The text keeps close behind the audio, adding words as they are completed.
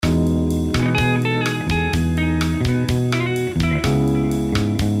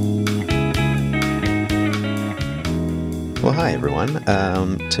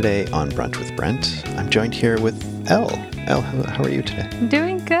everyone. Today on Brunch with Brent, I'm joined here with Elle. Elle, how are you today?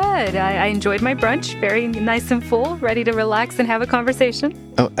 Doing good. I enjoyed my brunch. Very nice and full, ready to relax and have a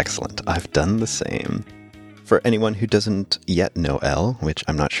conversation. Oh, excellent. I've done the same. For anyone who doesn't yet know Elle, which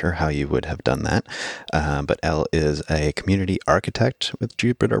I'm not sure how you would have done that, but Elle is a community architect with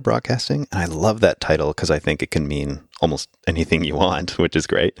Jupiter Broadcasting. And I love that title because I think it can mean almost anything you want, which is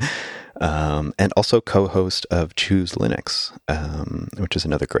great. And also co-host of Choose Linux, which is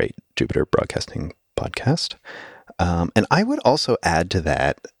another great Jupiter Broadcasting podcast. And I would also add to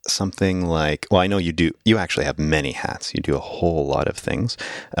that something like, well, I know you actually have many hats. You do a whole lot of things.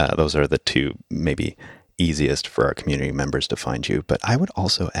 Those are the two maybe easiest for our community members to find you. But I would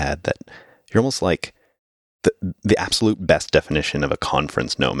also add that you're almost like the absolute best definition of a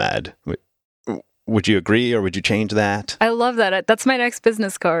conference nomad. Would you agree, or would you change that? I love that. That's my next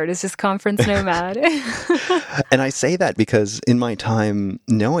business card. It's just conference nomad. And I say that because in my time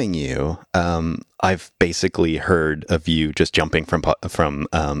knowing you, I've basically heard of you just jumping from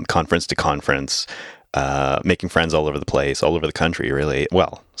conference to conference, making friends all over the place, all over the country, really.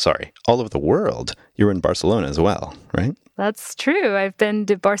 Well, sorry, all over the world. You were in Barcelona as well, right? That's true. I've been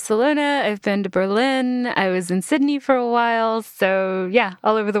to Barcelona. I've been to Berlin. I was in Sydney for a while. So yeah,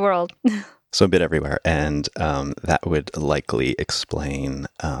 all over the world. So a bit everywhere. And that would likely explain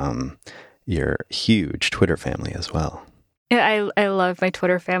your huge Twitter family as well. Yeah, I love my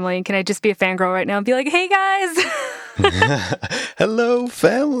Twitter family. Can I just be a fangirl right now and be like, hey, guys. Hello,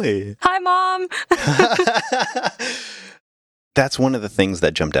 family. Hi, Mom. That's one of the things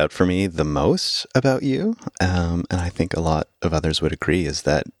that jumped out for me the most about you. And I think a lot of others would agree is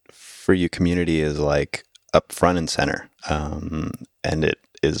that for you, community is like up front and center. And it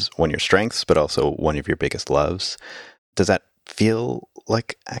is one of your strengths, but also one of your biggest loves. Does that feel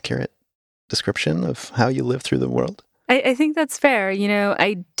like accurate description of how you live through the world? I think that's fair. You know,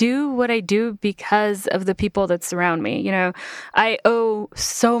 I do what I do because of the people that surround me. You know, I owe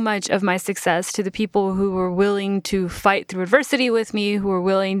so much of my success to the people who were willing to fight through adversity with me, who were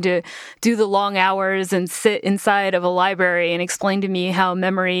willing to do the long hours and sit inside of a library and explain to me how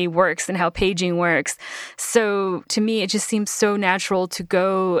memory works and how paging works. So to me, it just seems so natural to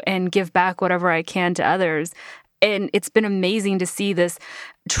go and give back whatever I can to others. And it's been amazing to see this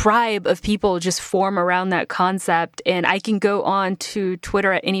tribe of people just form around that concept. And I can go on to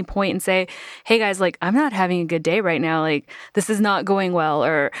Twitter at any point and say, hey guys, like, I'm not having a good day right now. Like, this is not going well.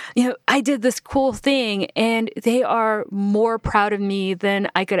 Or, you know, I did this cool thing. And they are more proud of me than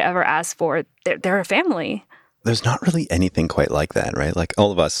I could ever ask for. They're a family. There's not really anything quite like that, right? Like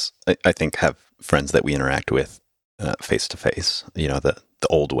all of us, I think, have friends that we interact with face to face, you know, the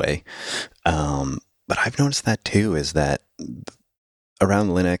old way. But I've noticed that too, is that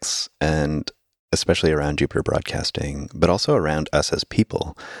around Linux and especially around Jupiter Broadcasting, but also around us as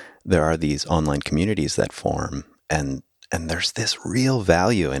people, there are these online communities that form, and there's this real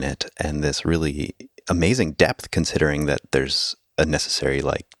value in it and this really amazing depth, considering that there's a necessary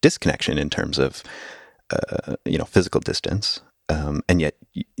like disconnection in terms of physical distance, and yet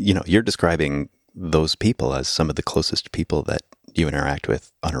you're describing those people as some of the closest people that you interact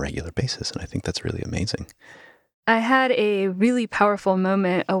with on a regular basis. And I think that's really amazing. I had a really powerful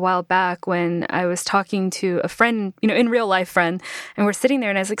moment a while back when I was talking to a friend, you know, in real life friend, and we're sitting there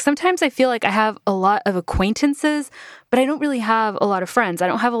and I was like, sometimes I feel like I have a lot of acquaintances, but I don't really have a lot of friends. I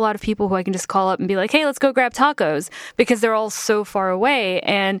don't have a lot of people who I can just call up and be like, hey, let's go grab tacos, because they're all so far away.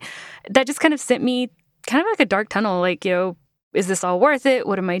 And that just kind of sent me kind of like a dark tunnel, like, you know, is this all worth it?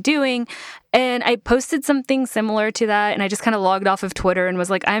 What am I doing? And I posted something similar to that, and I just kind of logged off of Twitter and was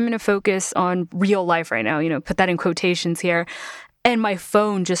like, I'm going to focus on real life right now, you know, put that in quotations here. And my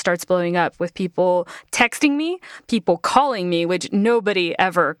phone just starts blowing up with people texting me, people calling me, which nobody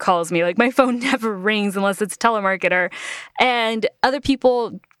ever calls me. Like, my phone never rings unless it's a telemarketer. And other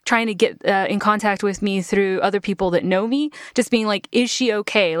people trying to get in contact with me through other people that know me, just being like, is she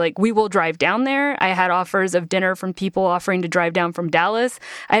okay? Like, we will drive down there. I had offers of dinner from people offering to drive down from Dallas.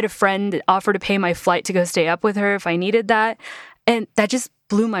 I had a friend offer to pay my flight to go stay up with her if I needed that. And that just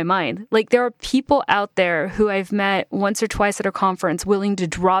blew my mind. Like, there are people out there who I've met once or twice at a conference willing to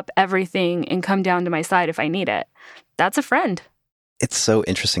drop everything and come down to my side if I need it. That's a friend. It's so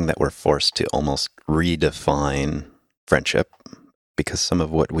interesting that we're forced to almost redefine friendship, because some of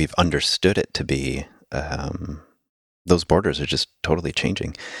what we've understood it to be, those borders are just totally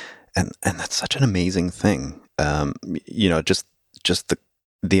changing. And that's such an amazing thing. Just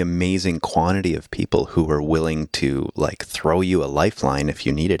the amazing quantity of people who were willing to like throw you a lifeline if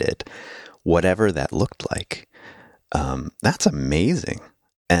you needed it, whatever that looked like. That's amazing.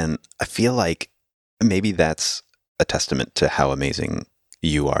 And I feel like maybe that's a testament to how amazing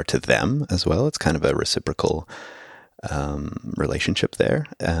you are to them as well. It's kind of a reciprocal relationship there.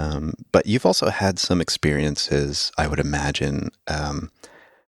 But you've also had some experiences, I would imagine,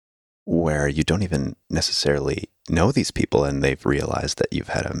 where you don't even necessarily know these people and they've realized that you've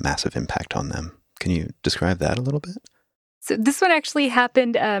had a massive impact on them. Can you describe that a little bit? So this one actually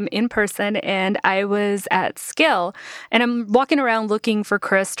happened in person, and I was at Skill, and I'm walking around looking for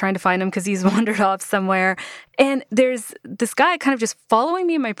Chris, trying to find him because he's wandered off somewhere. And there's this guy kind of just following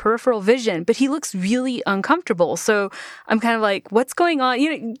me in my peripheral vision, but he looks really uncomfortable. So I'm kind of like, what's going on?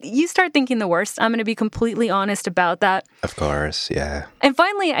 You start thinking the worst. I'm going to be completely honest about that. Of course, yeah. And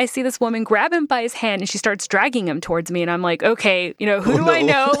finally, I see this woman grab him by his hand, and she starts dragging him towards me. And I'm like, okay, who do I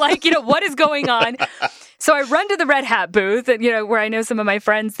know? Like, what is going on? So I run to the Red Hat booth, and, where I know some of my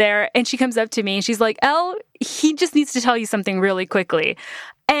friends there, and she comes up to me and she's like, Elle, he just needs to tell you something really quickly.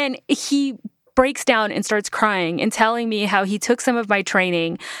 And he breaks down and starts crying and telling me how he took some of my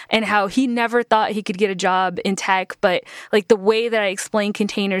training and how he never thought he could get a job in tech, but like the way that I explained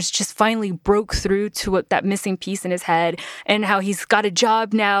containers just finally broke through to that missing piece in his head, and how he's got a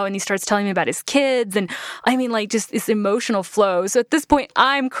job now and he starts telling me about his kids. And I mean, like, just this emotional flow. So at this point,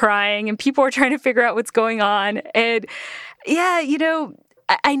 I'm crying and people are trying to figure out what's going on. And yeah,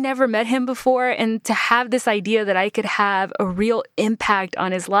 I never met him before, and to have this idea that I could have a real impact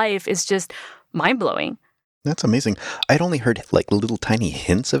on his life is just mind-blowing. That's amazing. I'd only heard like little tiny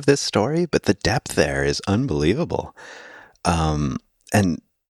hints of this story, but the depth there is unbelievable. And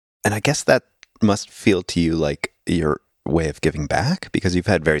I guess that must feel to you like your way of giving back, because you've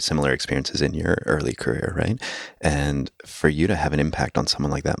had very similar experiences in your early career, right? And for you to have an impact on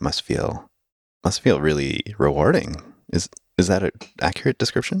someone like that must feel really rewarding. Is that an accurate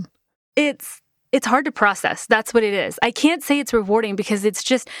description? It's hard to process. That's what it is. I can't say it's rewarding because it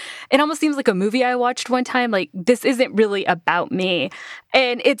almost seems like a movie I watched one time. Like, this isn't really about me.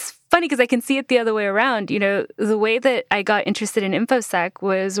 And it's funny because I can see it the other way around. The way that I got interested in InfoSec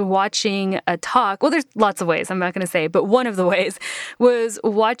was watching a talk. Well, there's lots of ways, I'm not going to say, but one of the ways was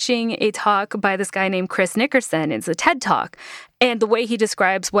watching a talk by this guy named Chris Nickerson. It's a TED Talk. And the way he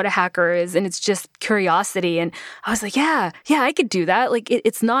describes what a hacker is, and it's just curiosity. And I was like, yeah, I could do that. Like,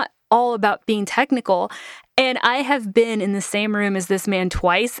 it's not all about being technical. And I have been in the same room as this man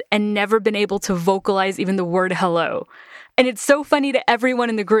twice and never been able to vocalize even the word hello. And it's so funny to everyone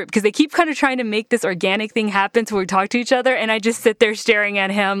in the group because they keep kind of trying to make this organic thing happen so we talk to each other. And I just sit there staring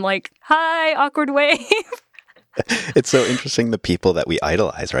at him like, hi, awkward wave. It's so interesting, the people that we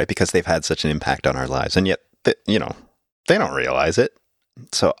idolize, right? Because they've had such an impact on our lives. And yet, they don't realize it.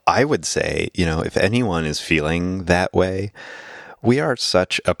 So I would say, if anyone is feeling that way, we are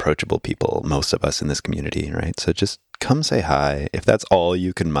such approachable people, most of us in this community, right? So just come say hi. If that's all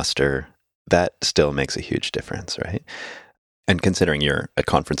you can muster, that still makes a huge difference, right? And considering you're at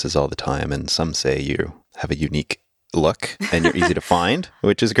conferences all the time, and some say you have a unique look and you're easy to find,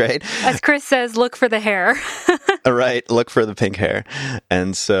 which is great. As Chris says, look for the hair. Right, look for the pink hair.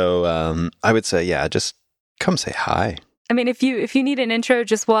 And so I would say, yeah, just come say hi. I mean, if you need an intro,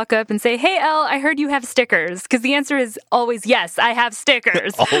 just walk up and say, hey, Elle, I heard you have stickers. Because the answer is always yes, I have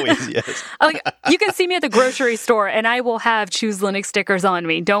stickers. Always yes. Like, you can see me at the grocery store and I will have Choose Linux stickers on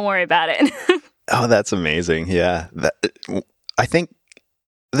me. Don't worry about it. Oh, that's amazing. Yeah. I think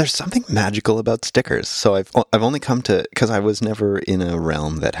there's something magical about stickers. So I've only come to, because I was never in a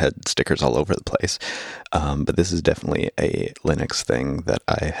realm that had stickers all over the place. But this is definitely a Linux thing that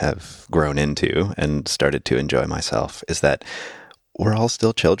I have grown into and started to enjoy myself, is that we're all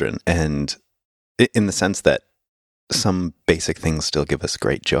still children. And in the sense that some basic things still give us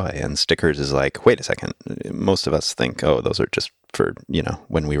great joy. And stickers is like, wait a second. Most of us think, oh, those are just for,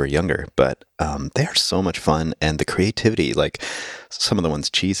 when we were younger. But they are so much fun. And the creativity, like some of the ones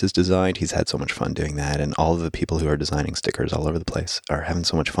Cheese has designed, he's had so much fun doing that. And all of the people who are designing stickers all over the place are having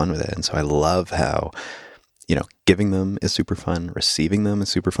so much fun with it. And so I love how, giving them is super fun. Receiving them is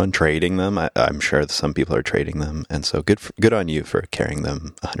super fun. Trading them, I'm sure some people are trading them. And so good on you for carrying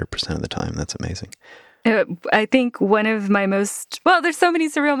them 100% of the time. That's amazing. I think one of my there's so many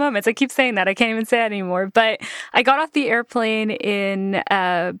surreal moments. I keep saying that. I can't even say it anymore. But I got off the airplane in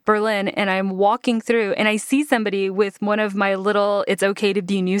Berlin and I'm walking through and I see somebody with one of my little It's Okay to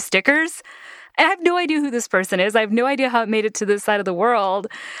Be New stickers. And I have no idea who this person is. I have no idea how it made it to this side of the world.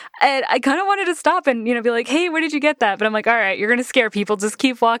 And I kind of wanted to stop and, be like, hey, where did you get that? But I'm like, all right, you're going to scare people. Just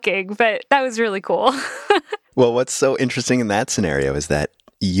keep walking. But that was really cool. Well, what's so interesting in that scenario is that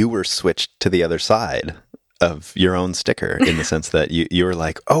you were switched to the other side of your own sticker, in the sense that you were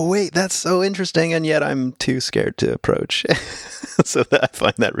like, oh, wait, that's so interesting. And yet I'm too scared to approach. So I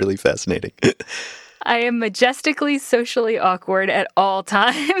find that really fascinating. I am majestically socially awkward at all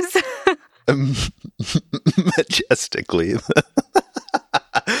times. Majestically.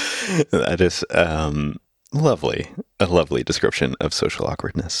 That is lovely. A lovely description of social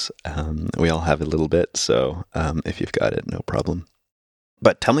awkwardness. We all have a little bit, so if you've got it, no problem.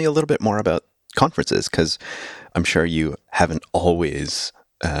 But tell me a little bit more about conferences, because I'm sure you haven't always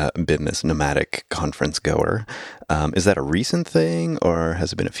been this nomadic conference goer. Is that a recent thing, or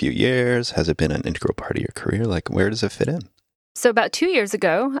has it been a few years? Has it been an integral part of your career? Like, where does it fit in? So about 2 years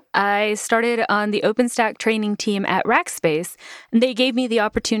ago, I started on the OpenStack training team at Rackspace, and they gave me the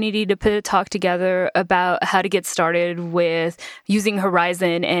opportunity to put a talk together about how to get started with using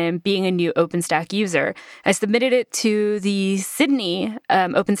Horizon and being a new OpenStack user. I submitted it to the Sydney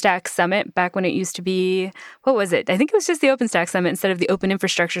OpenStack Summit back when it used to be, what was it? I think it was just the OpenStack Summit instead of the Open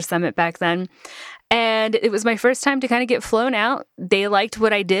Infrastructure Summit back then. And it was my first time to kind of get flown out. They liked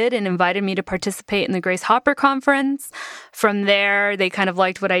what I did and invited me to participate in the Grace Hopper conference. From there, they kind of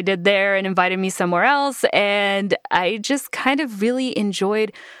liked what I did there and invited me somewhere else. And I just kind of really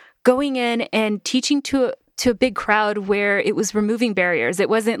enjoyed going in and teaching to a big crowd where it was removing barriers. It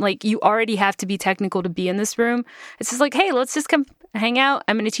wasn't like you already have to be technical to be in this room. It's just like, hey, let's just come hang out.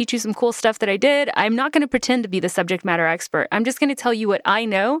 I'm going to teach you some cool stuff that I did. I'm not going to pretend to be the subject matter expert. I'm just going to tell you what I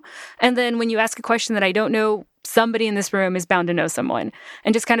know. And then when you ask a question that I don't know, somebody in this room is bound to know someone,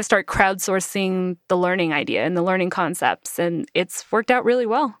 and just kind of start crowdsourcing the learning idea and the learning concepts. And it's worked out really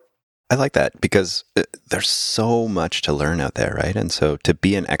well. I like that because there's so much to learn out there, right? And so to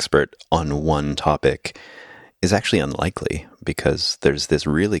be an expert on one topic is actually unlikely, because there's this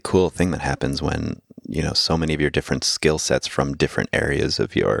really cool thing that happens when, you know, so many of your different skill sets from different areas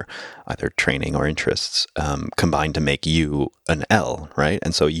of your either training or interests combine to make you an L, right?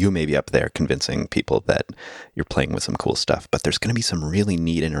 And so you may be up there convincing people that you're playing with some cool stuff, but there's going to be some really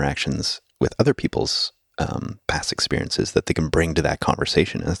neat interactions with other people's past experiences that they can bring to that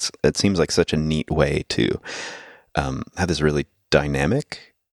conversation. It seems like such a neat way to have this really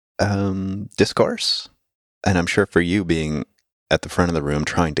dynamic discourse. And I'm sure for you, being at the front of the room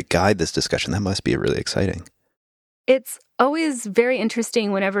trying to guide this discussion, that must be really exciting. It's always very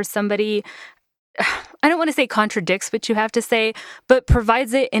interesting whenever somebody, I don't want to say contradicts what you have to say, but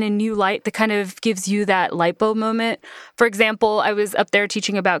provides it in a new light that kind of gives you that light bulb moment. For example, I was up there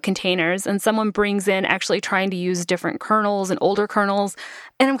teaching about containers, and someone brings in actually trying to use different kernels and older kernels.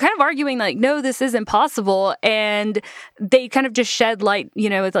 And I'm kind of arguing like, no, this isn't possible. And they kind of just shed light, you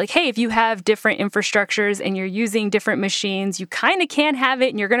know, it's like, hey, if you have different infrastructures and you're using different machines, you kind of can have it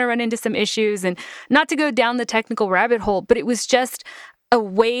and you're going to run into some issues. And not to go down the technical rabbit hole, but it was just a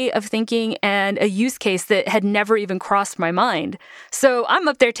way of thinking and a use case that had never even crossed my mind. So I'm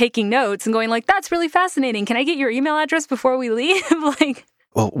up there taking notes and going like, that's really fascinating. Can I get your email address before we leave?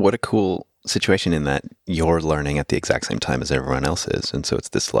 Well, what a cool situation in that you're learning at the exact same time as everyone else is. And so it's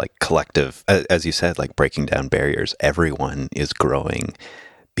this like collective, as you said, like breaking down barriers. Everyone is growing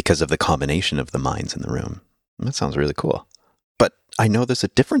because of the combination of the minds in the room. That sounds really cool. But I know there's a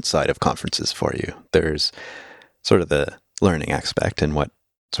different side of conferences for you. There's sort of the learning aspect and what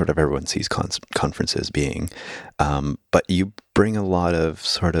sort of everyone sees conferences being. But you bring a lot of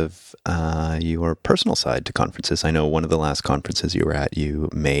sort of your personal side to conferences. I know one of the last conferences you were at, you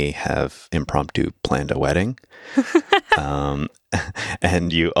may have impromptu planned a wedding.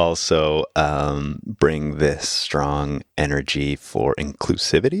 And you also bring this strong energy for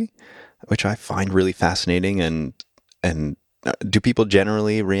inclusivity, which I find really fascinating. And do people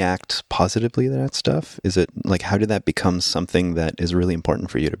generally react positively to that stuff? Is it like, how did that become something that is really important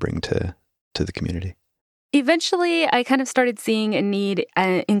for you to bring to the community? Eventually, I kind of started seeing a need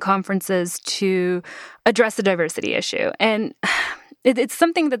in conferences to address the diversity issue. And it's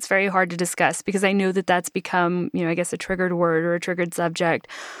something that's very hard to discuss because I know that that's become, you know, I guess a triggered word or a triggered subject.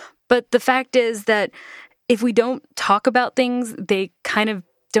 But the fact is that if we don't talk about things, they kind of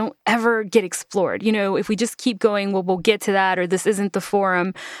don't ever get explored. You know, if we just keep going, well, we'll get to that, or this isn't the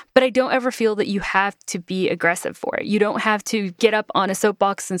forum. But I don't ever feel that you have to be aggressive for it. You don't have to get up on a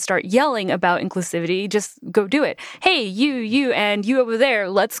soapbox and start yelling about inclusivity. Just go do it. Hey, you, and you over there,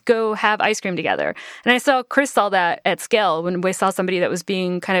 let's go have ice cream together. And I saw Chris saw that at scale when we saw somebody that was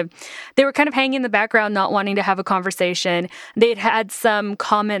being they were kind of hanging in the background, not wanting to have a conversation. They'd had some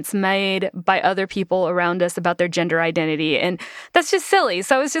comments made by other people around us about their gender identity. And that's just silly.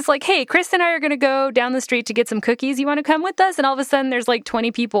 So I was just like, hey, Chris and I are going to go down the street to get some cookies. You want to come with us? And all of a sudden there's like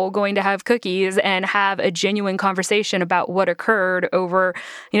 20 people going to have cookies and have a genuine conversation about what occurred over,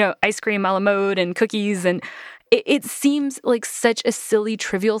 you know, ice cream a la mode and cookies. And it seems like such a silly,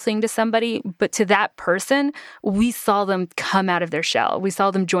 trivial thing to somebody, but to that person, we saw them come out of their shell. We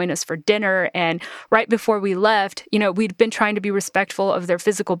saw them join us for dinner, and right before we left, we'd been trying to be respectful of their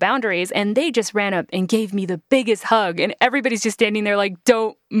physical boundaries, and they just ran up and gave me the biggest hug, and everybody's just standing there like,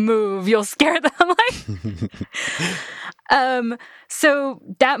 don't move, you'll scare them. So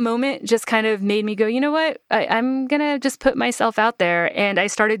that moment just kind of made me go, you know what, I'm going to just put myself out there. And I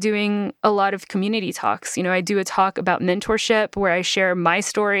started doing a lot of community talks. I do a talk about mentorship where I share my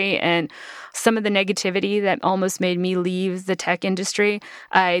story and some of the negativity that almost made me leave the tech industry.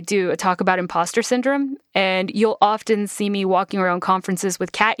 I do a talk about imposter syndrome, and you'll often see me walking around conferences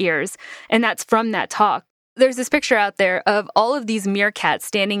with cat ears. And that's from that talk. There's this picture out there of all of these meerkats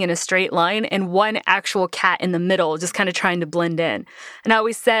standing in a straight line and one actual cat in the middle just kind of trying to blend in. And I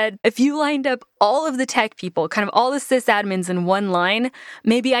always said, if you lined up all of the tech people, kind of all the sysadmins in one line,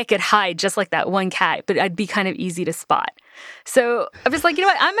 maybe I could hide just like that one cat, but I'd be kind of easy to spot. So I was like, you know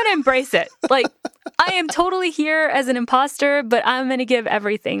what, I'm going to embrace it. Like, I am totally here as an imposter, but I'm going to give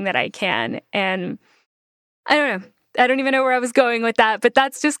everything that I can. And I don't know. I don't even know where I was going with that, but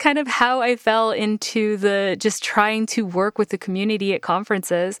that's just kind of how I fell into the just trying to work with the community at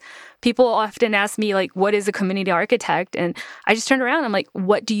conferences. People often ask me, like, what is a community architect? And I just turn around, I'm like,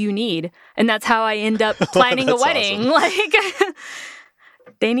 what do you need? And that's how I end up planning a wedding. Awesome. Like,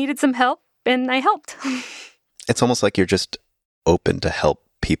 they needed some help, and I helped. It's almost like you're just open to help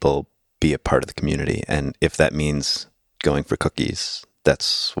people be a part of the community. And if that means going for cookies,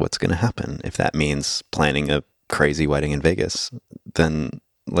 that's what's going to happen. If that means planning a crazy wedding in Vegas, then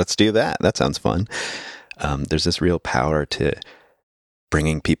let's do that. That sounds fun. There's this real power to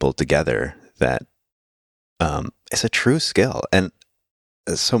bringing people together that is a true skill. And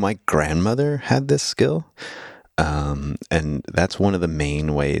so my grandmother had this skill, and that's one of the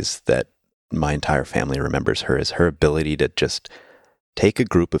main ways that my entire family remembers her, is her ability to just take a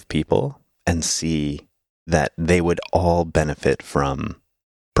group of people and see that they would all benefit from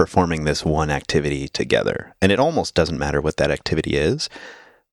performing this one activity together. And it almost doesn't matter what that activity is,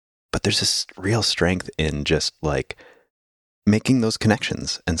 but there's this real strength in just like making those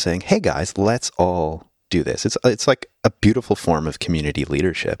connections and saying, hey guys, let's all do this. It's like a beautiful form of community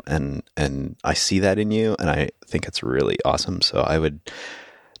leadership. And I see that in you, and I think it's really awesome. So I would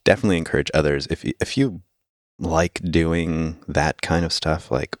definitely encourage others, if you like doing that kind of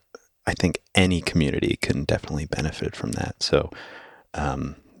stuff, like, I think any community can definitely benefit from that. So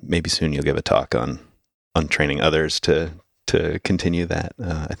maybe soon you'll give a talk on training others to continue that.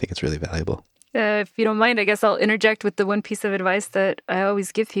 I think it's really valuable. If you don't mind, I guess I'll interject with the one piece of advice that I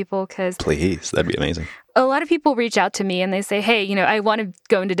always give people, because please, that'd be amazing. A lot of people reach out to me and they say, hey, I want to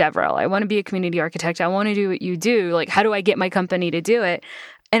go into DevRel. I want to be a community architect. I want to do what you do. Like, how do I get my company to do it?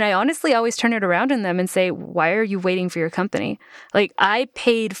 And I honestly always turn it around on them and say, why are you waiting for your company? Like, I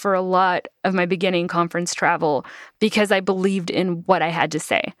paid for a lot of my beginning conference travel because I believed in what I had to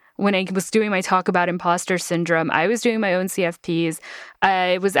say. When I was doing my talk about imposter syndrome, I was doing my own CFPs.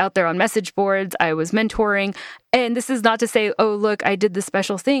 I was out there on message boards. I was mentoring. And this is not to say, oh, look, I did this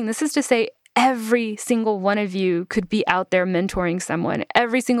special thing. This is to say, every single one of you could be out there mentoring someone.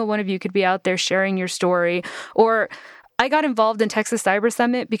 Every single one of you could be out there sharing your story. Or I got involved in Texas Cyber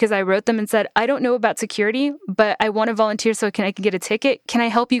Summit because I wrote them and said, I don't know about security, but I want to volunteer so I can get a ticket. Can I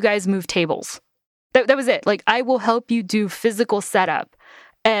help you guys move tables? That was it. Like, I will help you do physical setup.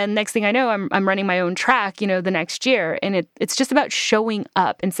 And next thing I know, I'm running my own track, the next year. And it's just about showing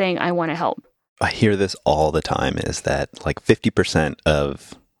up and saying, I want to help. I hear this all the time, is that like 50%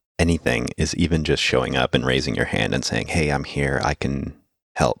 of anything is even just showing up and raising your hand and saying, hey, I'm here, I can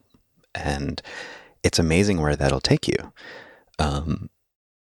help. And it's amazing where that'll take you.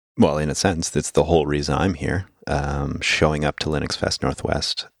 Well, in a sense, that's the whole reason I'm here. Showing up to Linux Fest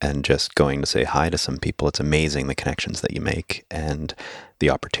Northwest and just going to say hi to some people. It's amazing the connections that you make and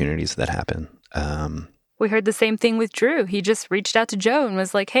the opportunities that happen. We heard the same thing with Drew. He just reached out to Joe and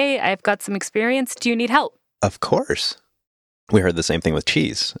was like, hey, I've got some experience. Do you need help? Of course. We heard the same thing with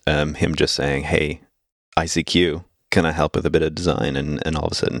Cheese. Him just saying, hey, ICQ, can I help with a bit of design? And all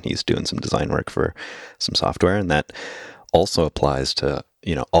of a sudden he's doing some design work for some software. And that also applies to,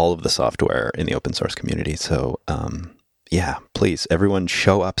 all of the software in the open source community. So, yeah, please, everyone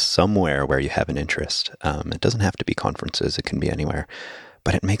show up somewhere where you have an interest. It doesn't have to be conferences. It can be anywhere,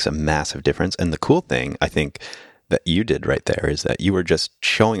 but it makes a massive difference. And the cool thing, I think, that you did right there is that you were just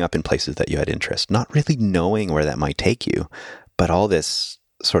showing up in places that you had interest, not really knowing where that might take you, but all this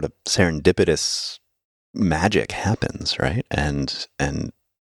sort of serendipitous magic happens, right? And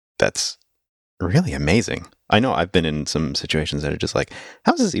that's really amazing. I know I've been in some situations that are just like,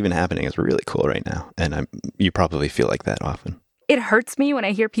 how is this even happening? It's really cool right now. And you probably feel like that often. It hurts me when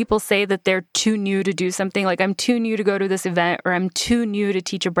I hear people say that they're too new to do something, like I'm too new to go to this event, or I'm too new to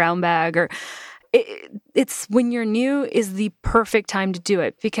teach a brown bag, or it's when you're new is the perfect time to do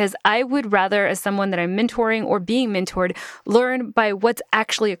it, because I would rather, as someone that I'm mentoring or being mentored, learn by what's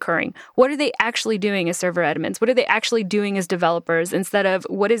actually occurring. What are they actually doing as server admins? What are they actually doing as developers, instead of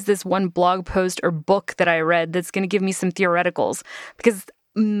what is this one blog post or book that I read that's going to give me some theoreticals? Because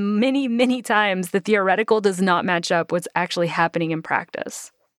many, many times the theoretical does not match up what's actually happening in practice.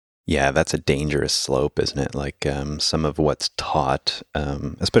 Yeah, that's a dangerous slope, isn't it? Like some of what's taught,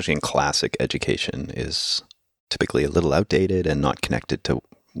 especially in classic education, is typically a little outdated and not connected to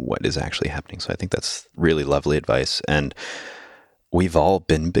what is actually happening. So I think that's really lovely advice. And we've all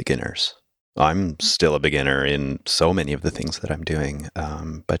been beginners. I'm still a beginner in so many of the things that I'm doing,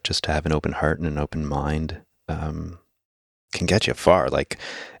 but just to have an open heart and an open mind can get you far. Like,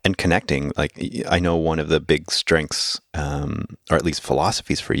 and connecting, like, I know one of the big strengths, or at least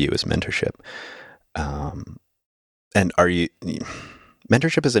philosophies for you, is mentorship. And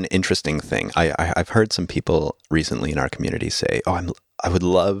mentorship is an interesting thing. I've heard some people recently in our community say, "Oh, I would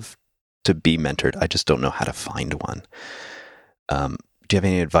love to be mentored. I just don't know how to find one." Do you have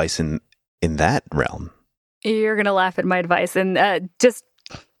any advice in that realm? You're gonna laugh at my advice, and just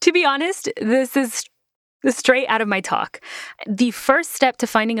to be honest, this is straight out of my talk. The first step to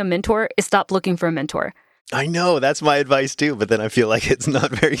finding a mentor is stop looking for a mentor. I know, that's my advice too, but then I feel like it's not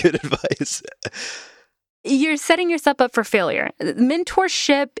very good advice. You're setting yourself up for failure.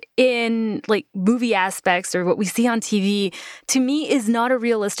 Mentorship in like movie aspects or what we see on TV, to me, is not a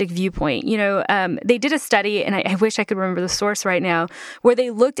realistic viewpoint. You know, they did a study, and I wish I could remember the source right now, where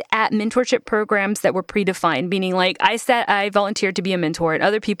they looked at mentorship programs that were predefined, meaning like I volunteered to be a mentor and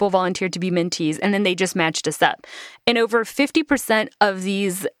other people volunteered to be mentees, and then they just matched us up. And over 50% of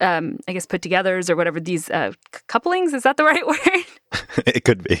these, I guess, put-togethers or whatever, these couplings, is that the right word? It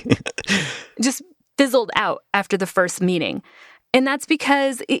could be. Just fizzled out after the first meeting. And that's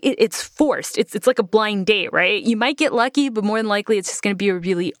because it's forced. It's like a blind date, right? You might get lucky, but more than likely it's just going to be a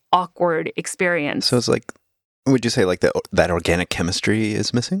really awkward experience. So it's like, would you say like that organic chemistry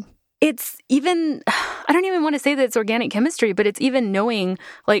is missing? It's even, I don't even want to say that it's organic chemistry, but it's even knowing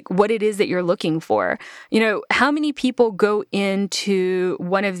like what it is that you're looking for. You know, how many people go into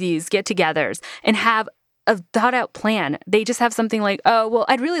one of these get-togethers and have a thought-out plan? They just have something like, oh, well,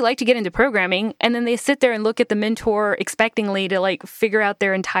 I'd really like to get into programming. And then they sit there and look at the mentor expectingly to like figure out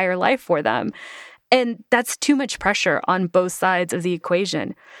their entire life for them. And that's too much pressure on both sides of the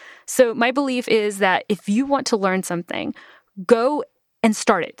equation. So my belief is that if you want to learn something, go and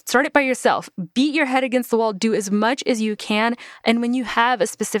start it. Start it by yourself. Beat your head against the wall. Do as much as you can. And when you have a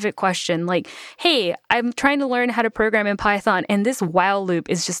specific question, like, hey, I'm trying to learn how to program in Python, and this while loop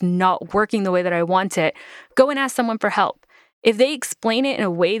is just not working the way that I want it, go and ask someone for help. If they explain it in a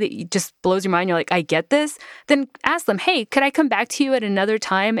way that just blows your mind, you're like, I get this, then ask them, hey, could I come back to you at another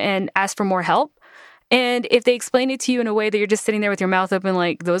time and ask for more help? And if they explain it to you in a way that you're just sitting there with your mouth open,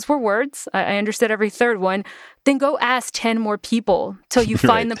 like, those were words, I understood every third one, then go ask 10 more people till you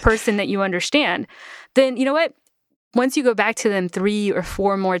find the person that you understand. Then, you know what? Once you go back to them 3 or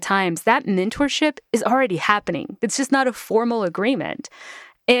 4 more times, that mentorship is already happening. It's just not a formal agreement.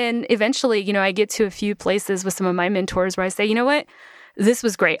 And eventually, you know, I get to a few places with some of my mentors where I say, you know what? This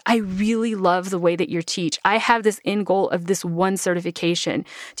was great. I really love the way that you teach. I have this end goal of this one certification.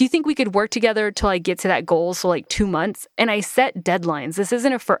 Do you think we could work together till I get to that goal? So like 2 months. And I set deadlines. This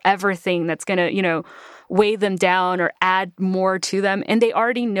isn't a forever thing that's going to, you know, weigh them down or add more to them. And they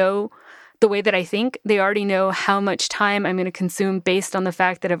already know the way that I think. They already know how much time I'm going to consume based on the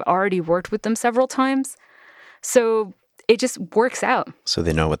fact that I've already worked with them several times. So it just works out. So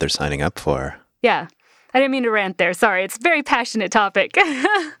they know what they're signing up for. Yeah. I didn't mean to rant there. Sorry. It's a very passionate topic.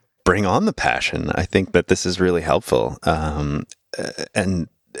 Bring on the passion. I think that this is really helpful. And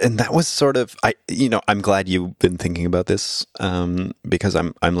that was sort of, I'm glad you've been thinking about this, because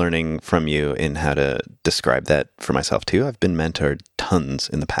I'm learning from you in how to describe that for myself too. I've been mentored tons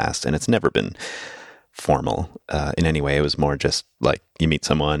in the past, and it's never been formal in any way. It was more just like you meet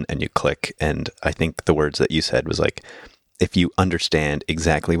someone and you click. And I think the words that you said was like, if you understand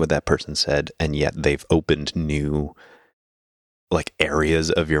exactly what that person said, and yet they've opened new like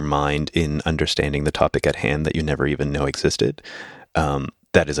areas of your mind in understanding the topic at hand that you never even know existed,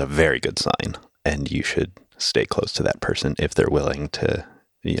 that is a very good sign. And you should stay close to that person if they're willing to,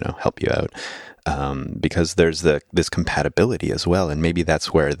 help you out. Because there's this compatibility as well. And maybe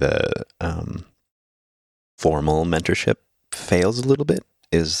that's where the formal mentorship fails a little bit,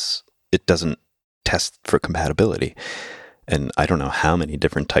 is it doesn't test for compatibility. And I don't know how many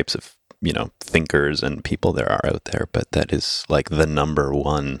different types of, thinkers and people there are out there, but that is like the number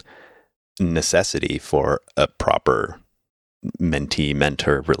one necessity for a proper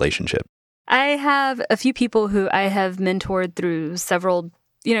mentee-mentor relationship. I have a few people who I have mentored through several,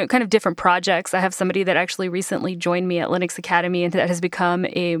 kind of different projects. I have somebody that actually recently joined me at Linux Academy, and that has become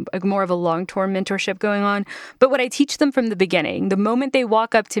a more of a long-term mentorship going on. But what I teach them from the beginning, the moment they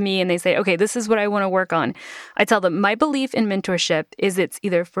walk up to me and they say, okay, this is what I want to work on, I tell them my belief in mentorship is it's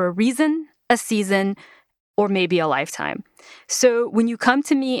either for a reason, a season, or maybe a lifetime. So when you come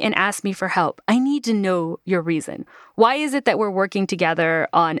to me and ask me for help, I need to know your reason. Why is it that we're working together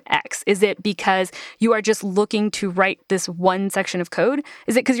on X? Is it because you are just looking to write this one section of code?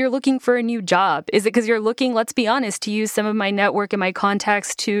 Is it because you're looking for a new job? Is it because you're looking, let's be honest, to use some of my network and my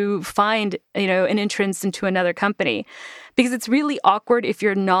contacts to find, an entrance into another company? Because it's really awkward if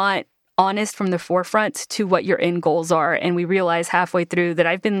you're not honest from the forefront to what your end goals are. And we realize halfway through that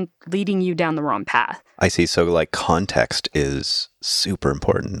I've been leading you down the wrong path. I see. So like context is super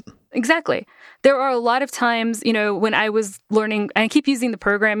important. Exactly. There are a lot of times, when I was learning, and I keep using the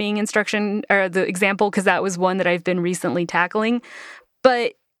programming instruction or the example because that was one that I've been recently tackling.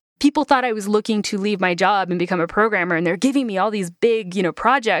 But people thought I was looking to leave my job and become a programmer, and they're giving me all these big,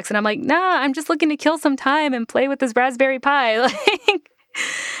 projects. And I'm like, nah, I'm just looking to kill some time and play with this Raspberry Pi.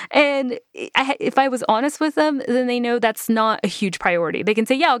 And if I was honest with them, then they know that's not a huge priority. They can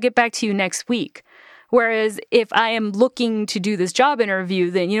say, yeah, I'll get back to you next week. Whereas if I am looking to do this job interview,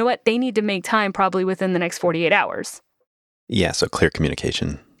 then you know what? They need to make time probably within the next 48 hours. Yeah, so clear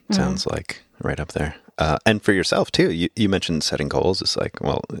communication sounds like right up there. And for yourself, too, you mentioned setting goals. It's like,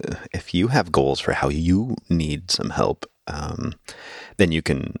 well, if you have goals for how you need some help, then you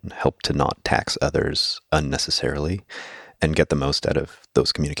can help to not tax others unnecessarily and get the most out of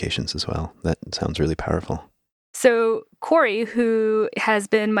those communications as well. That sounds really powerful. So Corey, who has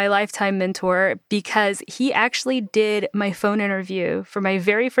been my lifetime mentor because he actually did my phone interview for my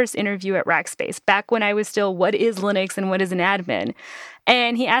very first interview at Rackspace, back when I was still, what is Linux and what is an admin?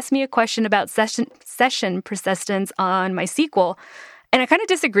 And he asked me a question about session persistence on MySQL. And I kind of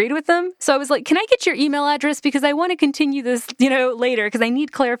disagreed with them. So I was like, can I get your email address? Because I want to continue this, later because I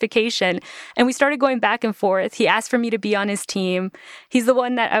need clarification. And we started going back and forth. He asked for me to be on his team. He's the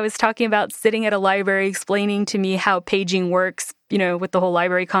one that I was talking about sitting at a library explaining to me how paging works, with the whole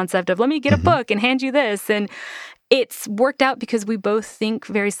library concept of let me get a book and hand you this. And it's worked out because we both think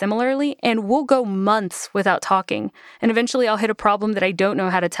very similarly, and we'll go months without talking. And eventually I'll hit a problem that I don't know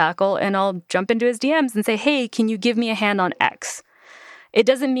how to tackle, and I'll jump into his DMs and say, hey, can you give me a hand on X? It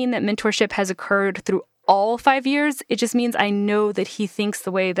doesn't mean that mentorship has occurred through all 5 years. It just means I know that he thinks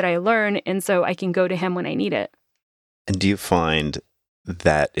the way that I learn, and so I can go to him when I need it. And do you find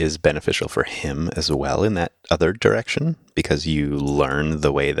that is beneficial for him as well in that other direction? Because you learn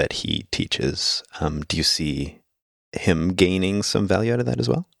the way that he teaches. Do you see him gaining some value out of that as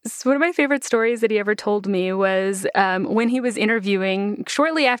well? So one of my favorite stories that he ever told me was when he was interviewing,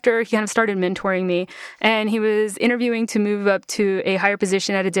 shortly after he kind of started mentoring me, and he was interviewing to move up to a higher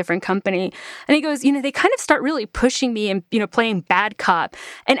position at a different company. And he goes, they kind of start really pushing me and, playing bad cop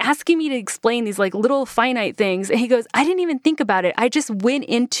and asking me to explain these like little finite things. And he goes, I didn't even think about it. I just went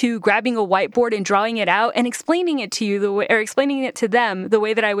into grabbing a whiteboard and drawing it out and explaining it to you explaining it to them the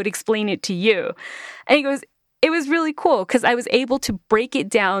way that I would explain it to you. And he goes, it was really cool because I was able to break it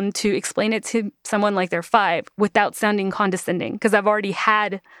down to explain it to someone like they're 5 without sounding condescending because I've already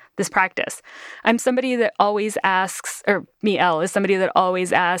had this practice. I'm somebody that always asks, or me, Elle, is somebody that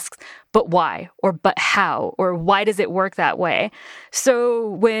always asks, but why? Or but how? Or why does it work that way? So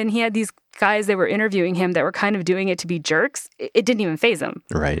when he had these guys that were interviewing him that were kind of doing it to be jerks, it didn't even faze him.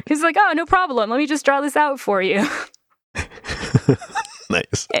 Right. He's like, oh, no problem. Let me just draw this out for you.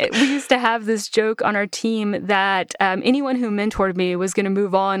 Nice. We used to have this joke on our team that anyone who mentored me was going to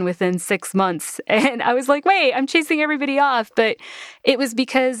move on within 6 months. And I was like, wait, I'm chasing everybody off. But it was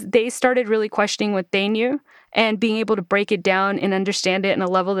because they started really questioning what they knew and being able to break it down and understand it in a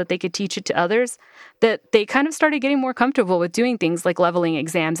level that they could teach it to others, that they kind of started getting more comfortable with doing things like leveling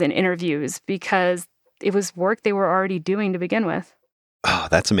exams and interviews because it was work they were already doing to begin with. Oh,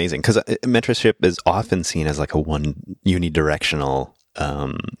 that's amazing. Because mentorship is often seen as like a one unidirectional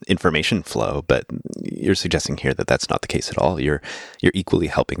information flow, but you're suggesting here that that's not the case at all. You're equally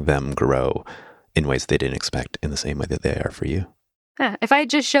helping them grow in ways they didn't expect in the same way that they are for you. Yeah, if I had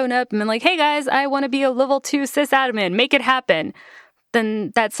just shown up and been like, hey guys, I want to be a level 2 sysadmin, make it happen.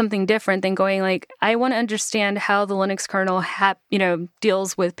 then that's something different than going like, I want to understand how the Linux kernel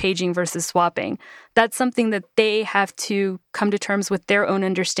deals with paging versus swapping. That's something that they have to come to terms with their own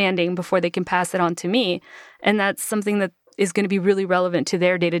understanding before they can pass it on to me. And that's something that is going to be really relevant to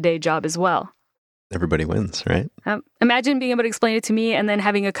their day-to-day job as well. Everybody wins, right? Imagine being able to explain it to me and then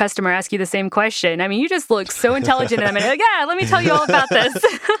having a customer ask you the same question. I mean, you just look so intelligent. And I'm like, yeah, let me tell you all about this.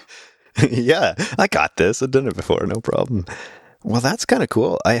 Yeah, I got this. I've done it before. No problem. Well, that's kind of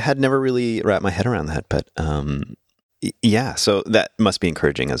cool. I had never really wrapped my head around that, but yeah, so that must be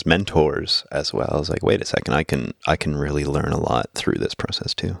encouraging as mentors as well. I was like, wait a second, I can really learn a lot through this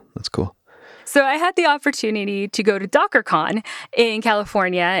process too. That's cool. So I had the opportunity to go to DockerCon in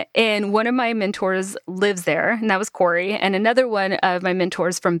California, and one of my mentors lives there, and that was Corey. And another one of my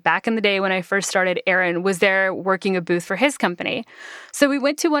mentors from back in the day when I first started, Aaron, was there working a booth for his company. So we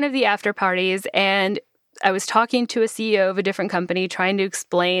went to one of the after parties, and I was talking to a CEO of a different company, trying to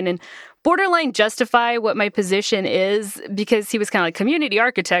explain and borderline justify what my position is, because he was kind of like, community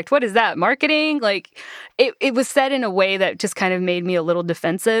architect, what is that, marketing? Like, it was said in a way that just kind of made me a little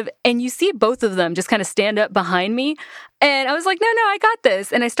defensive. And you see both of them just kind of stand up behind me. And I was like, no, I got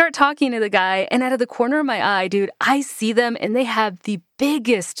this. And I start talking to the guy, and out of the corner of my eye, dude, I see them, and they have the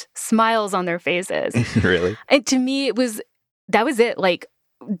biggest smiles on their faces. Really? And to me, that was it. Like,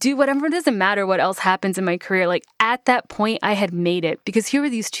 do whatever, it doesn't matter what else happens in my career. Like, at that point, I had made it, because here were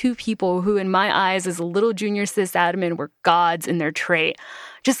these two people who, in my eyes, as a little junior sysadmin, were gods in their trait,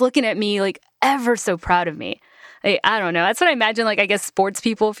 just looking at me like ever so proud of me. Like, I don't know. That's what I imagine, like, I guess sports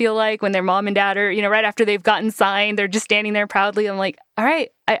people feel like when their mom and dad are, right after they've gotten signed, they're just standing there proudly. I'm like, all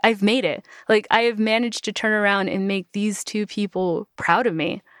right, I've made it. Like, I have managed to turn around and make these two people proud of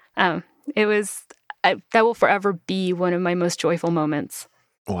me. That will forever be one of my most joyful moments.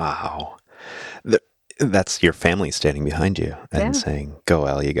 Wow. That's your family standing behind you and saying, go,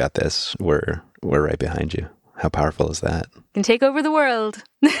 Elle, you got this. We're right behind you. How powerful is that? You can take over the world.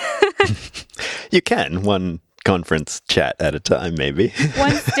 You can, one conference chat at a time, maybe.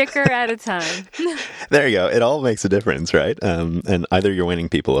 One sticker at a time. There you go. It all makes a difference, right? And either you're winning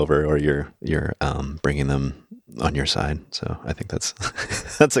people over or you're bringing them on your side. So I think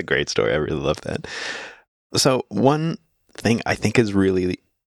that's a great story. I really love that. So one thing I think is really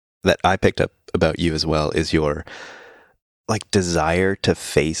that I picked up about you as well is your desire to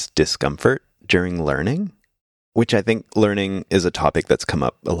face discomfort during learning, which I think learning is a topic that's come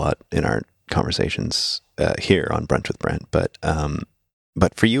up a lot in our conversations here on Brunch with Brent. But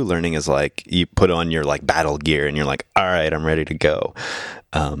for you, learning is like you put on your battle gear and you're like, all right, I'm ready to go.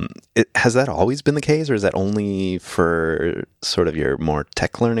 Has that always been the case, or is that only for sort of your more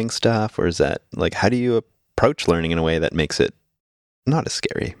tech learning stuff, or is that how do you approach learning in a way that makes it not as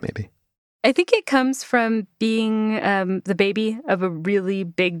scary, maybe? I think it comes from being the baby of a really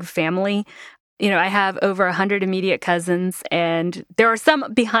big family. I have over 100 immediate cousins, and there are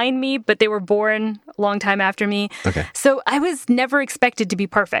some behind me, but they were born a long time after me. Okay. So I was never expected to be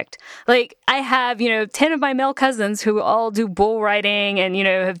perfect. Like, I have, 10 of my male cousins who all do bull riding and,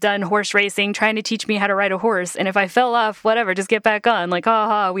 have done horse racing, trying to teach me how to ride a horse. And if I fell off, whatever, just get back on. Like,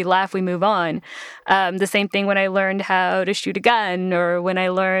 we laugh, we move on. The same thing when I learned how to shoot a gun, or when I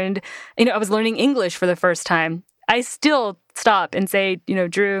learned, I was learning English for the first time. I still stop and say,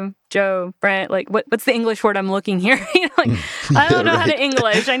 Drew, Joe, Brent, what's the English word I'm looking here? I don't know how to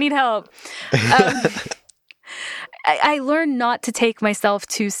English. I need help. I learned not to take myself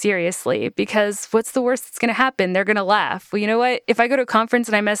too seriously, because what's the worst that's going to happen? They're going to laugh. Well, you know what? If I go to a conference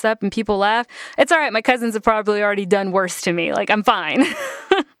and I mess up and people laugh, it's all right. My cousins have probably already done worse to me. I'm fine.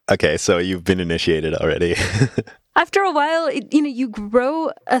 Okay, so you've been initiated already. After a while, you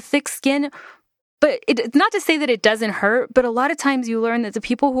grow a thick skin. But it's not to say that it doesn't hurt, but a lot of times you learn that the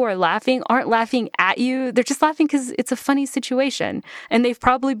people who are laughing aren't laughing at you. They're just laughing because it's a funny situation, and they've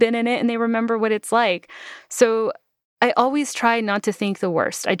probably been in it and they remember what it's like. So I always try not to think the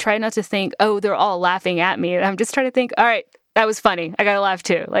worst. I try not to think, oh, they're all laughing at me. I'm just trying to think, all right, that was funny. I got to laugh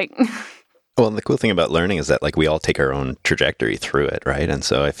too. Well, and the cool thing about learning is that we all take our own trajectory through it, right? And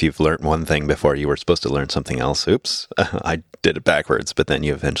so if you've learned one thing before you were supposed to learn something else, oops, I did it backwards, but then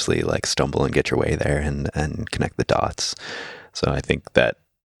you eventually stumble and get your way there and connect the dots. So I think that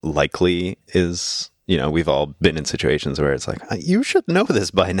likely is, we've all been in situations where it's you should know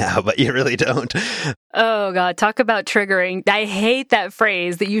this by now, but you really don't. Oh God, talk about triggering. I hate that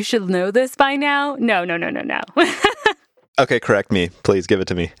phrase, that you should know this by now. No. Okay, correct me. Please give it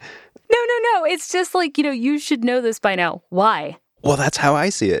to me. No. It's just you should know this by now. Why? Well, that's how I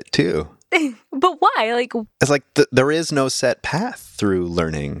see it too. But why? It's there is no set path through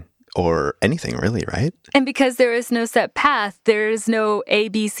learning or anything really, right? And because there is no set path, there is no A,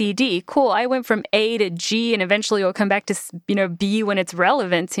 B, C, D. Cool, I went from A to G and eventually will come back to, B when it's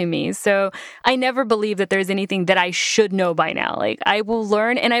relevant to me. So I never believe that there's anything that I should know by now. Like, I will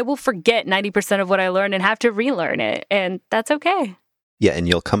learn and I will forget 90% of what I learned and have to relearn it. And that's okay. Yeah, and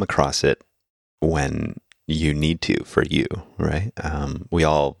you'll come across it when you need to for you, right? We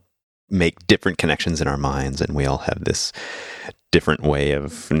all make different connections in our minds, and we all have this different way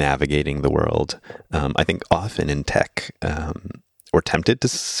of navigating the world. I think often in tech, we're tempted to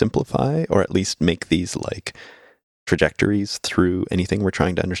simplify or at least make these like trajectories through anything we're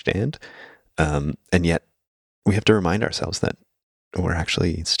trying to understand. And yet we have to remind ourselves that we're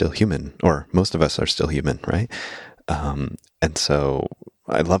actually still human, or most of us are still human, right? And so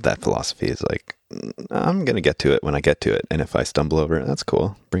I love that philosophy. Is like, I'm going to get to it when I get to it. And if I stumble over it, that's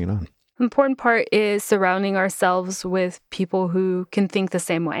cool. Bring it on. Important part is surrounding ourselves with people who can think the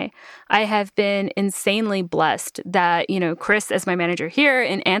same way. I have been insanely blessed that, Chris as my manager here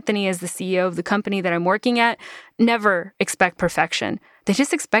and Anthony as the CEO of the company that I'm working at never expect perfection. They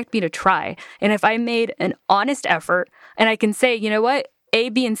just expect me to try. And if I made an honest effort and I can say, you know what, A,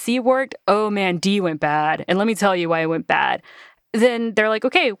 B, and C worked, oh man, D went bad. And let me tell you why it went bad. Then they're like,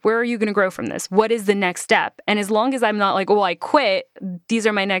 okay, where are you going to grow from this? What is the next step? And as long as I'm not like, I quit, these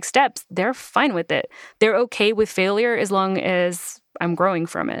are my next steps, they're fine with it. They're okay with failure as long as I'm growing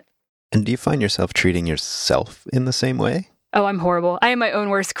from it. And do you find yourself treating yourself in the same way? Oh, I'm horrible. I am my own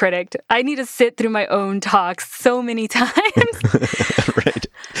worst critic. I need to sit through my own talks so many times. Right.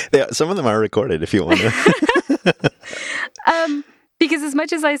 Some of them are recorded if you want to. Because as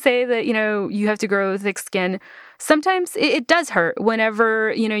much as I say that, you have to grow thick skin, sometimes it does hurt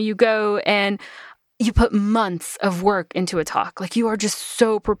whenever, you go and you put months of work into a talk. Like, you are just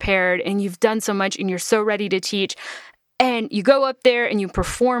so prepared and you've done so much and you're so ready to teach. And you go up there and you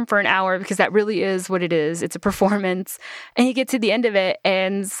perform for an hour, because that really is what it is. It's a performance. And you get to the end of it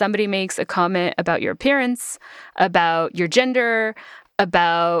and somebody makes a comment about your appearance, about your gender,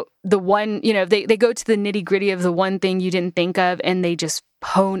 about the one, they go to the nitty gritty of the one thing you didn't think of and they just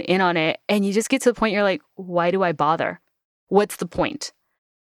hone in on it. And you just get to the point you're like, why do I bother? What's the point?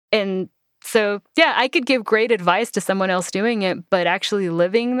 And so, yeah, I could give great advice to someone else doing it, but actually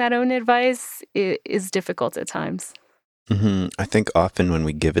living that own advice is difficult at times. Mm-hmm. I think often when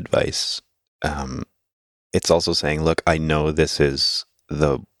we give advice, it's also saying, look, I know this is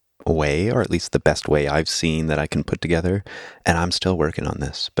the way, or at least the best way I've seen that I can put together, and I'm still working on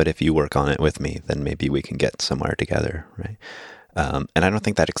this. But if you work on it with me, then maybe we can get somewhere together, right? And I don't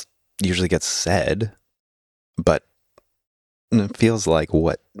think that usually gets said, but it feels like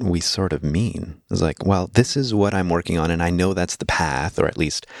what we sort of mean is like, well, this is what I'm working on, and I know that's the path, or at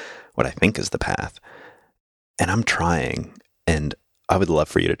least what I think is the path, and I'm trying, and I would love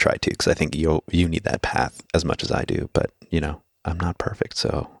for you to try too, because I think you need that path as much as I do, but I'm not perfect,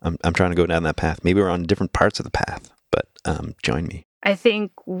 so I'm trying to go down that path. Maybe we're on different parts of the path, but join me. I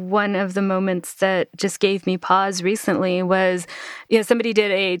think one of the moments that just gave me pause recently was, somebody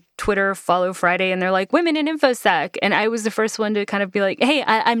did a Twitter Follow Friday, and they're like, women in InfoSec. And I was the first one to kind of be like, hey,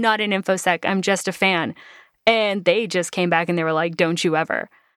 I'm not in InfoSec. I'm just a fan. And they just came back and they were like, don't you ever.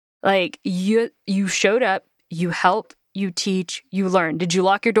 Like, you showed up, you help, you teach, you learn. Did you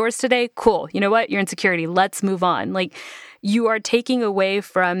lock your doors today? Cool. You know what? You're in security. Let's move on. Like, you are taking away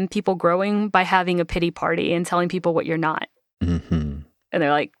from people growing by having a pity party and telling people what you're not. Mm-hmm. And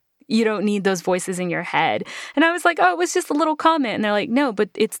they're like, you don't need those voices in your head. And I was like, oh, it was just a little comment. And they're like, no, but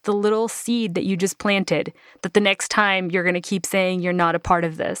it's the little seed that you just planted, that the next time you're going to keep saying you're not a part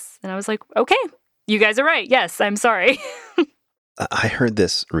of this. And I was like, okay, you guys are right. Yes, I'm sorry. I heard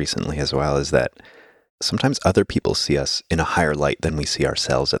this recently as well, is that sometimes other people see us in a higher light than we see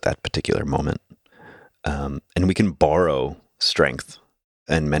ourselves at that particular moment. And we can borrow strength,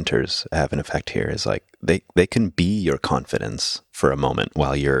 and mentors have an effect here. Is like they can be your confidence for a moment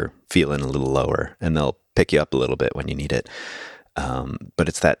while you're feeling a little lower, and they'll pick you up a little bit when you need it.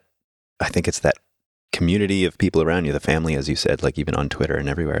 But I think it's that community of people around you, the family, as you said, like even on Twitter and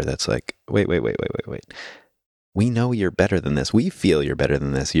everywhere, that's like, wait. We know you're better than this. We feel you're better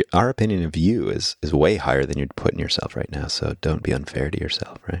than this. Our opinion of you is way higher than you're putting yourself right now. So don't be unfair to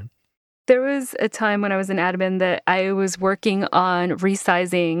yourself, right? There was a time when I was an admin that I was working on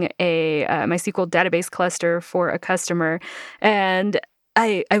resizing a MySQL database cluster for a customer. And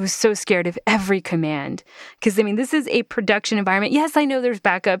I was so scared of every command because, I mean, this is a production environment. Yes, I know there's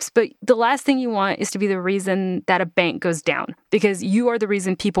backups, but the last thing you want is to be the reason that a bank goes down because you are the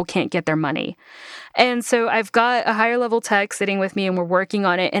reason people can't get their money. And so I've got a higher level tech sitting with me and we're working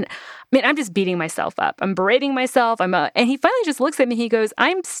on it. And man, I'm just beating myself up. I'm berating myself. And he finally just looks at me. He goes,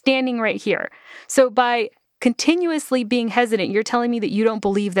 I'm standing right here. So by continuously being hesitant, you're telling me that you don't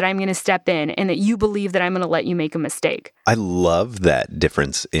believe that I'm going to step in and that you believe that I'm going to let you make a mistake. I love that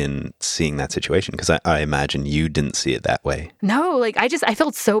difference in seeing that situation because I imagine you didn't see it that way. No, like I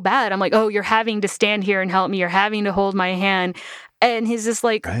felt so bad. I'm like, oh, you're having to stand here and help me. You're having to hold my hand. And he's just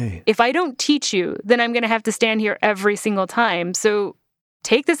like, right. If I don't teach you, then I'm going to have to stand here every single time. So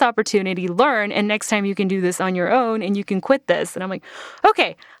take this opportunity, learn, and next time you can do this on your own and you can quit this. And I'm like,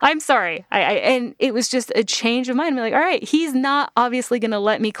 okay, I'm sorry. And it was just a change of mind. I'm like, all right, he's not obviously going to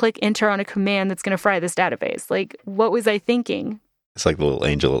let me click enter on a command that's going to fry this database. Like, what was I thinking? It's like the little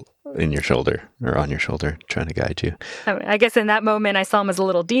angel in your shoulder or on your shoulder trying to guide you. I guess in that moment I saw him as a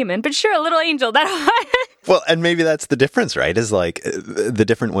little demon, but sure, a little angel. Well, and maybe that's the difference, right? Is like the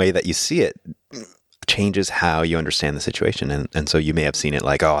different way that you see it changes how you understand the situation. And so you may have seen it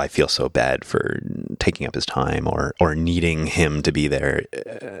like, oh, I feel so bad for taking up his time or needing him to be there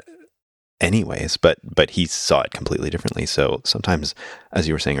anyways. But he saw it completely differently. So sometimes, as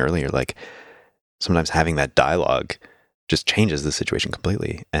you were saying earlier, like sometimes having that dialogue just changes the situation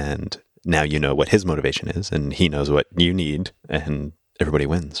completely. And now you know what his motivation is and he knows what you need and everybody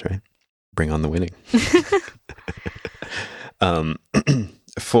wins, right? Bring on the winning.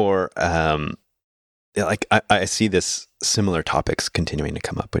 Like I see this similar topics continuing to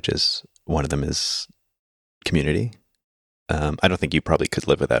come up, which is one of them is community. I don't think you probably could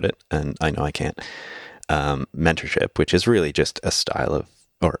live without it, and I know I can't. Mentorship, which is really just a style of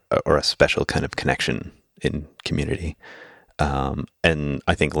or a special kind of connection in community. And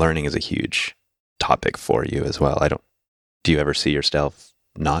I think learning is a huge topic for you as well. Do you ever see yourself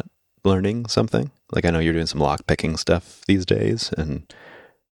not learning something? Like I know you're doing some lock picking stuff these days and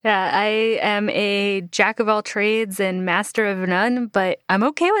yeah, I am a jack of all trades and master of none, but I'm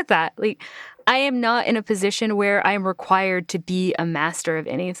okay with that. Like, I am not in a position where I'm required to be a master of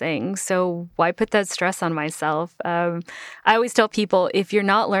anything. So why put that stress on myself? I always tell people, if you're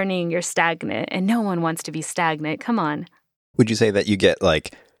not learning, you're stagnant, and no one wants to be stagnant. Come on. Would you say that you get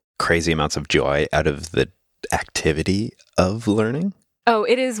like crazy amounts of joy out of the activity of learning? Oh,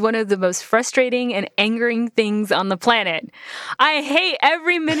 it is one of the most frustrating and angering things on the planet. I hate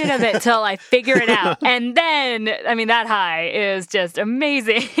every minute of it till I figure it out. And then, I mean, that high is just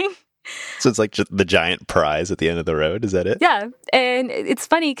amazing. So it's like the giant prize at the end of the road. Is that it? Yeah. And it's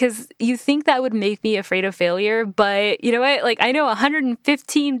funny because you think that would make me afraid of failure. But you know what? Like, I know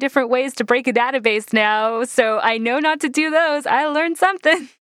 115 different ways to break a database now. So I know not to do those. I learned something.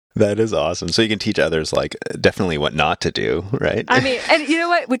 That is awesome. So you can teach others, like, definitely what not to do, right? I mean, and you know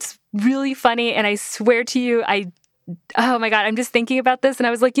what? What's really funny, and I swear to you, oh my God, I'm just thinking about this, and I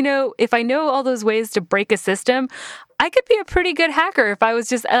was like, if I know all those ways to break a system, I could be a pretty good hacker if I was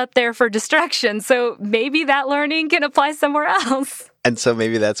just out there for distraction. So maybe that learning can apply somewhere else. And so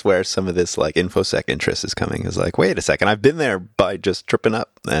maybe that's where some of this, like, InfoSec interest is coming, is like, wait a second, I've been there by just tripping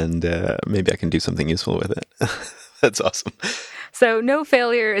up, and maybe I can do something useful with it. That's awesome. So no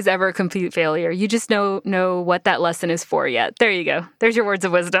failure is ever a complete failure. You just know what that lesson is for yet. There you go. There's your words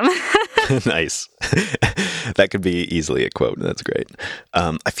of wisdom. Nice. That could be easily a quote. That's great.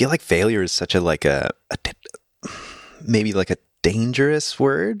 I feel like failure is such maybe like a dangerous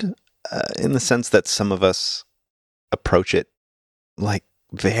word in the sense that some of us approach it like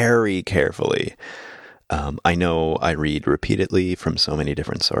very carefully. I know I read repeatedly from so many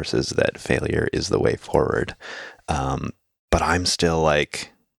different sources that failure is the way forward. But I'm still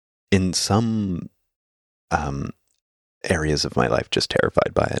like, in some areas of my life, just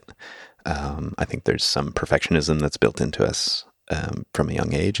terrified by it. I think there's some perfectionism that's built into us from a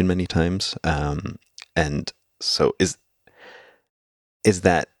young age, and many times. And so, is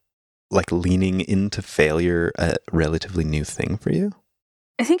that like leaning into failure a relatively new thing for you?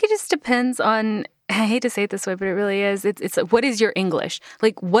 I think it just depends on, I hate to say it this way, but it really is. It's what is your English?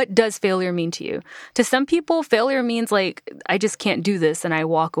 Like, what does failure mean to you? To some people, failure means like, I just can't do this and I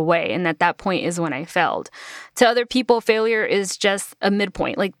walk away. And at that point is when I failed. To other people, failure is just a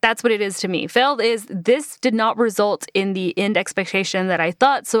midpoint. Like, that's what it is to me. Failed is, this did not result in the end expectation that I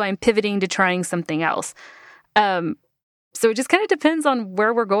thought, so I'm pivoting to trying something else. So it just kind of depends on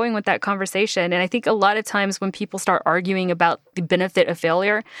where we're going with that conversation. And I think a lot of times when people start arguing about the benefit of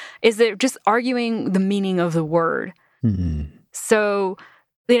failure, is they're just arguing the meaning of the word. Mm-hmm. So,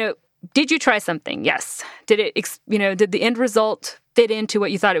 did you try something? Yes. Did it, did the end result fit into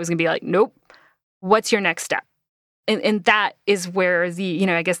what you thought it was going to be. Like, nope. What's your next step? And that is where the,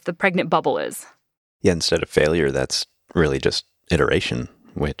 I guess the pregnant bubble is. Yeah, instead of failure, that's really just iteration,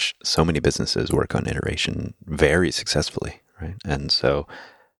 which so many businesses work on iteration very successfully, right? And so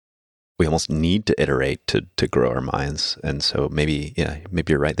we almost need to iterate to grow our minds. And so maybe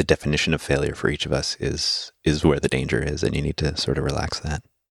you're right. The definition of failure for each of us is where the danger is, and you need to sort of relax that.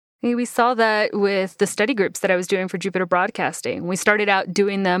 We saw that with the study groups that I was doing for Jupiter Broadcasting. We started out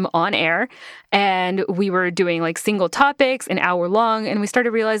doing them on air, and we were doing like single topics, an hour long, and we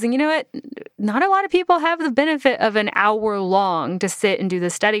started realizing, you know what? Not a lot of people have the benefit of an hour long to sit and do the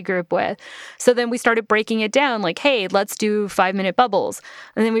study group with. So then we started breaking it down like, hey, let's do 5-minute bubbles.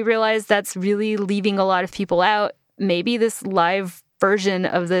 And then we realized that's really leaving a lot of people out. Maybe this live version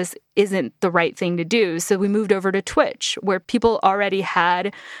of this isn't the right thing to do. So we moved over to Twitch, where people already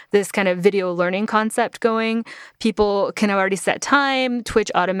had this kind of video learning concept going. People can already set time. Twitch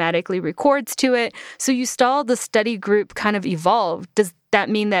automatically records to it. So you saw the study group kind of evolve. Does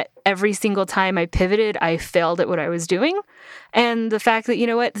that mean that every single time I pivoted, I failed at what I was doing? And the fact that, you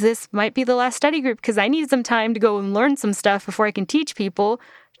know what, this might be the last study group because I need some time to go and learn some stuff before I can teach people.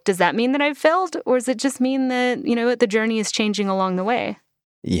 Does that mean that I've failed? Or does it just mean that, the journey is changing along the way?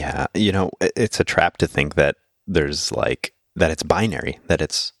 Yeah. It's a trap to think that there's that it's binary, that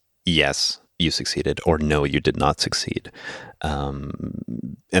it's yes, you succeeded, or no, you did not succeed.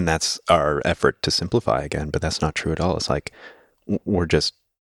 And that's our effort to simplify again, but that's not true at all. It's like we're just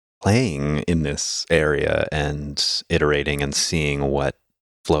playing in this area and iterating and seeing what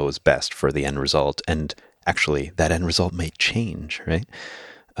flows best for the end result. And actually, that end result may change, right?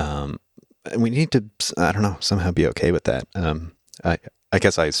 We need to, I don't know, somehow be okay with that. I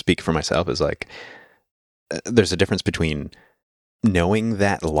guess I speak for myself as like, there's a difference between knowing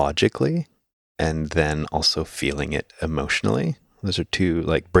that logically and then also feeling it emotionally. Those are two,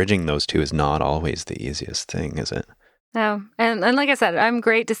 like bridging those two is not always the easiest thing, is it? No. And like I said, I'm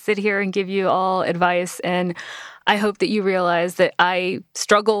great to sit here and give you all advice. And I hope that you realize that I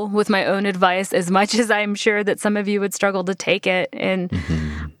struggle with my own advice as much as I'm sure that some of you would struggle to take it. And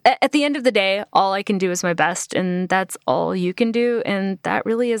at the end of the day, all I can do is my best. And that's all you can do. And that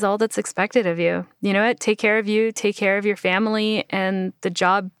really is all that's expected of you. You know what? Take care of you, take care of your family, and the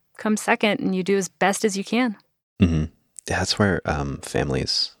job comes second, and you do as best as you can. Mm-hmm. That's where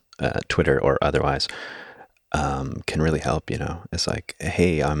families, Twitter or otherwise, can really help, It's like,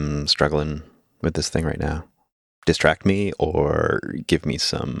 hey, I'm struggling with this thing right now. Distract me or give me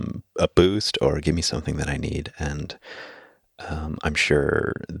a boost or give me something that I need. And I'm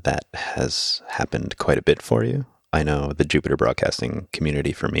sure that has happened quite a bit for you. I know the Jupiter Broadcasting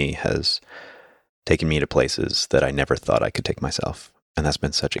community for me has taken me to places that I never thought I could take myself. And that's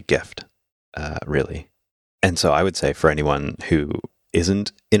been such a gift, really. And so I would say for anyone who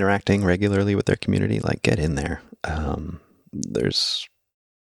isn't interacting regularly with their community, like get in there. There's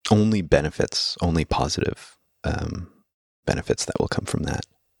only benefits, only positive benefits that will come from that.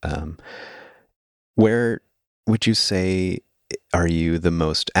 Where would you say are you the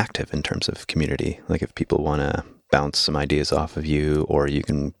most active in terms of community? Like if people want to bounce some ideas off of you, or you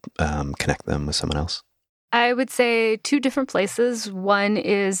can connect them with someone else? I would say 2 different places. One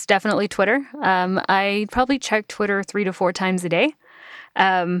is definitely Twitter. I probably check Twitter 3 to 4 times a day.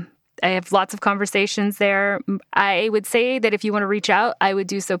 I have lots of conversations there. I would say that if you want to reach out, I would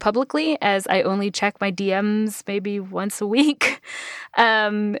do so publicly, as I only check my DMs maybe once a week.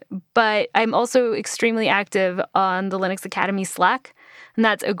 But I'm also extremely active on the Linux Academy Slack, and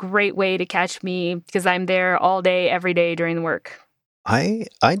that's a great way to catch me because I'm there all day, every day during the work. I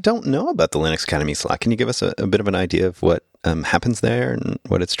don't know about the Linux Academy Slack. Can you give us a bit of an idea of what happens there and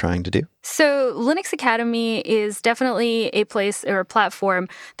what it's trying to do? So Linux Academy is definitely a place or a platform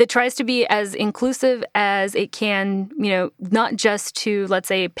that tries to be as inclusive as it can, not just to, let's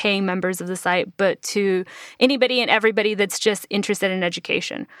say, paying members of the site, but to anybody and everybody that's just interested in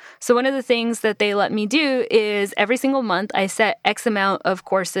education. So one of the things that they let me do is every single month I set X amount of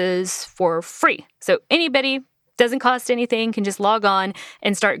courses for free. So anybody, doesn't cost anything, can just log on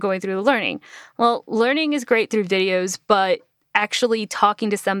and start going through the learning. Well, learning is great through videos, but actually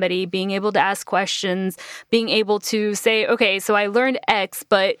talking to somebody, being able to ask questions, being able to say, okay, so I learned X,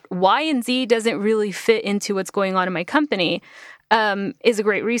 but Y and Z doesn't really fit into what's going on in my company, is a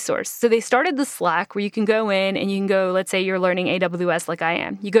great resource. So they started the Slack where you can go in and you can go, let's say you're learning AWS like I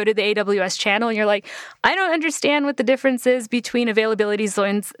am. You go to the AWS channel and you're like, I don't understand what the difference is between availability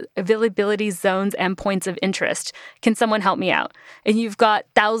zones and points of interest. Can someone help me out? And you've got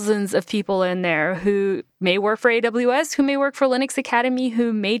thousands of people in there who may work for AWS, who may work for Linux Academy,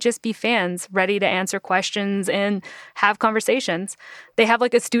 who may just be fans ready to answer questions and have conversations. They have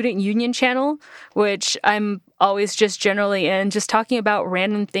like a student union channel, which I'm always just generally in, just talking about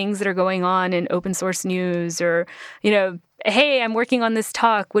random things that are going on in open source news or, hey, I'm working on this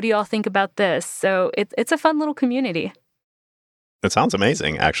talk. What do y'all think about this? So it's a fun little community. It sounds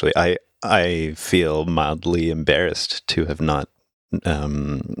amazing, actually. I feel mildly embarrassed to have not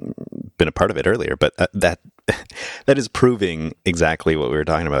been a part of it earlier, but that is proving exactly what we were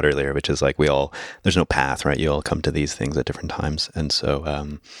talking about earlier, which is like there's no path, right? You all come to these things at different times. And so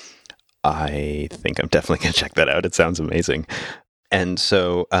I think I'm definitely going to check that out. It sounds amazing. And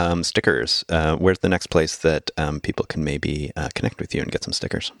so stickers, where's the next place that people can maybe connect with you and get some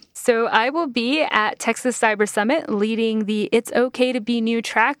stickers? So I will be at Texas Cyber Summit leading the It's Okay to Be New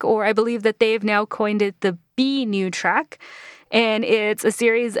track, or I believe that they've now coined it the Be New track. And it's a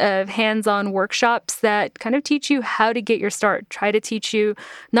series of hands-on workshops that kind of teach you how to get your start, try to teach you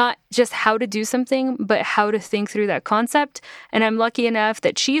not just how to do something, but how to think through that concept. And I'm lucky enough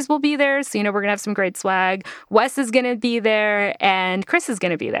that Cheese will be there. So, we're going to have some great swag. Wes is going to be there and Chris is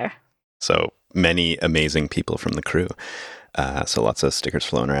going to be there. So many amazing people from the crew. So lots of stickers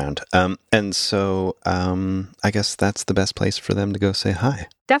flowing around. And so I guess that's the best place for them to go say hi.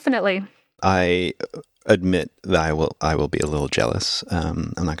 Definitely. I admit that I will be a little jealous.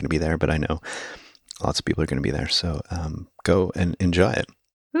 I'm not going to be there, but I know lots of people are going to be there. So go and enjoy it.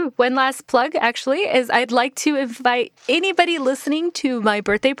 Ooh, one last plug, actually, is I'd like to invite anybody listening to my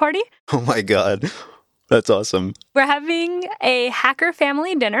birthday party. Oh my God. That's awesome. We're having a hacker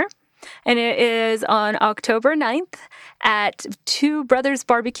family dinner, and it is on October 9th at Two Brothers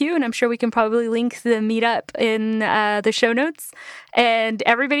Barbecue, and I'm sure we can probably link the meetup in the show notes. And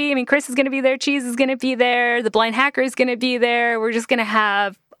everybody, Chris is going to be there, Cheese is going to be there, the Blind Hacker is going to be there. We're just going to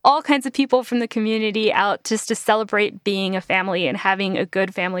have all kinds of people from the community out just to celebrate being a family and having a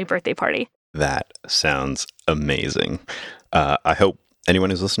good family birthday party. That sounds amazing. I hope anyone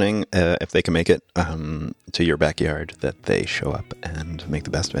who's listening, if they can make it to your backyard, that they show up and make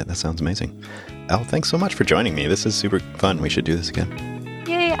the best of it. That sounds amazing. Elle, thanks so much for joining me. This is super fun. We should do this again.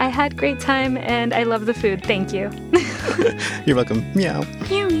 Yay, I had great time and I love the food. Thank you. You're welcome. Meow.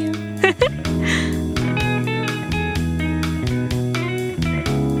 Meow, meow.